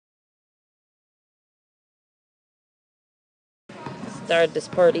start this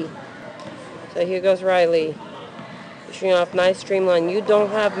party. So here goes Riley. Showing off nice streamline. You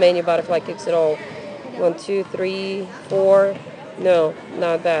don't have many butterfly kicks at all. 1, 2, 3, 4. No,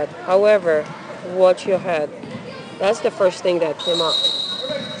 not bad. However, watch your head. That's the first thing that came up.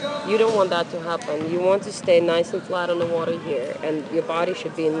 You don't want that to happen. You want to stay nice and flat on the water here, and your body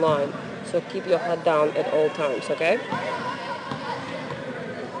should be in line. So keep your head down at all times, okay?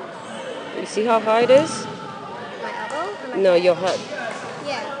 You see how high it is? My elbow? No, your head.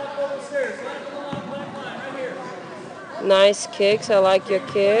 Yeah. Nice kicks. I like your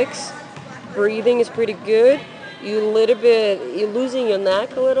kicks. Breathing is pretty good. You're losing your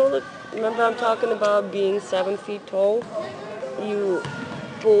neck a little. Remember I'm talking about being 7 feet tall? You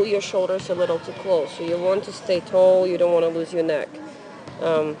pull your shoulders a little too close. So you want to stay tall. You don't want to lose your neck.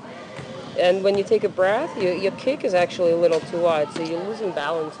 And when you take a breath, your kick is actually a little too wide. So you're losing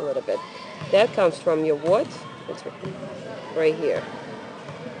balance a little bit. That comes from your what? It's right here.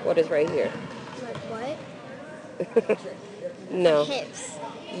 What is right here? Like what? No. Hips.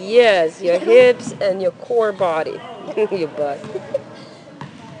 Yes, your hips and your core body. Your butt.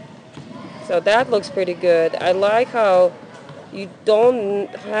 So that looks pretty good. I like how you don't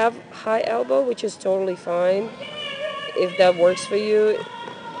have high elbow, which is totally fine if that works for you.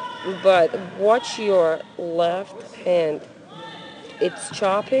 But watch your left hand. It's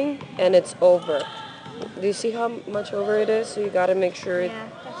chopping and it's over. Do you see how much over it is? So you got to make sure. Yeah,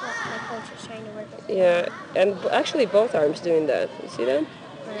 that's what my coach was trying to work with. Yeah, and actually both arms doing that. You see that?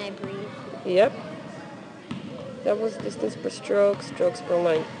 When I breathe. Yep. That was distance per stroke, strokes per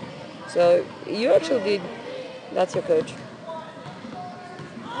line. So you actually did. That's your coach.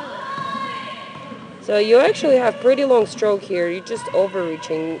 So you actually have pretty long stroke here. You're just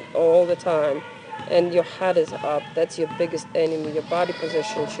overreaching all the time. And your head is up. That's your biggest enemy. Your body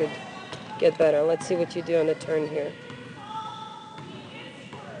position should get better. Let's see what you do on the turn here.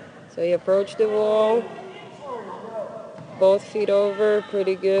 So you approach the wall. Both feet over.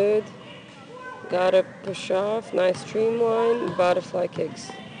 Pretty good. Gotta push off. Nice streamline. Butterfly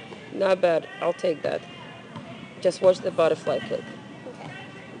kicks. Not bad. I'll take that. Just watch the butterfly kick. Okay.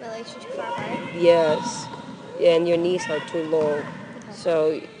 My legs are too far apart? Yes. Yeah, and your knees are too long. Okay.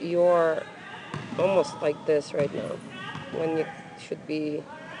 So you're almost like this right now, when you should be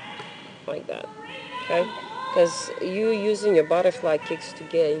like that, okay? Because you're using your butterfly kicks to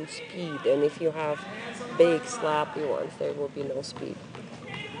gain speed, and if you have big slappy ones, there will be no speed.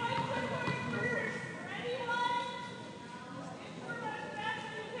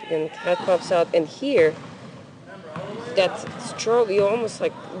 And head pops out, and here, that stroke, you're almost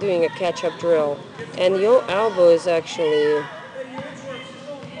like doing a catch-up drill, and your elbow is actually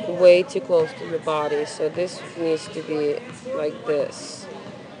way too close to your body, so this needs to be like this,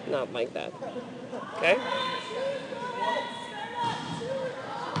 not like that. Okay?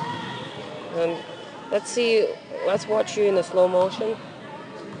 And let's watch you in a slow motion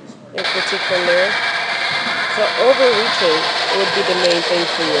and critique from there. So overreaching would be the main thing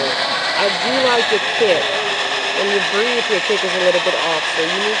for you. I do like your kick. When you breathe, your kick is a little bit off, so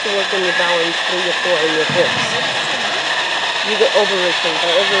you need to work on your balance through your core and your hips. You get overreaching.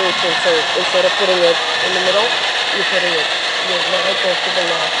 By overreaching, so instead of putting it in the middle, you're putting it, your right goes to the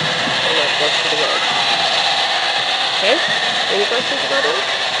left, and left goes to the right. Okay? Any questions about that?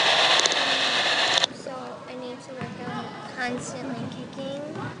 So I need to work on constantly kicking.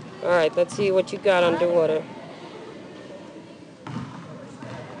 Alright, let's see what you got underwater.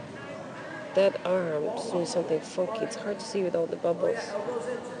 That arm is doing something funky. It's hard to see with all the bubbles.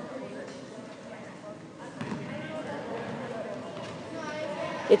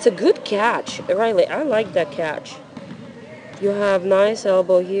 It's a good catch, Riley. I like that catch. You have nice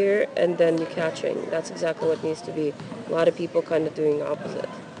elbow here, and then you're catching. That's exactly what needs to be. A lot of people kind of doing opposite.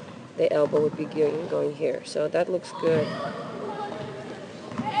 The elbow would be going here. So that looks good.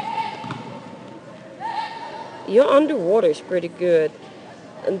 Your underwater is pretty good.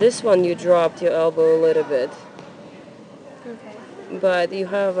 And this one you dropped your elbow a little bit. Okay. But you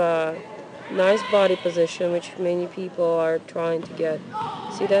have a nice body position, which many people are trying to get.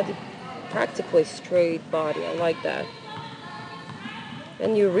 See that? Practically straight body. I like that.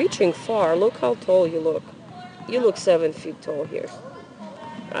 And you're reaching far. Look how tall you look. You look 7 feet tall here.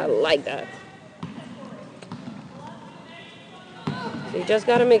 I like that. So you just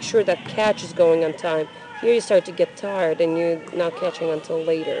got to make sure that catch is going on time. Here you start to get tired and you're not catching until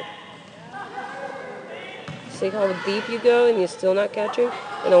later. See how deep you go and you're still not catching?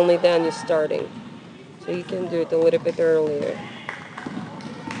 And only then you're starting. So you can do it a little bit earlier.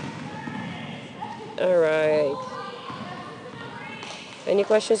 Alright. Any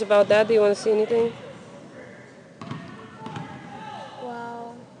questions about that? Do you want to see anything? Well,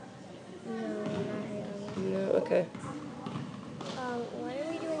 Okay. What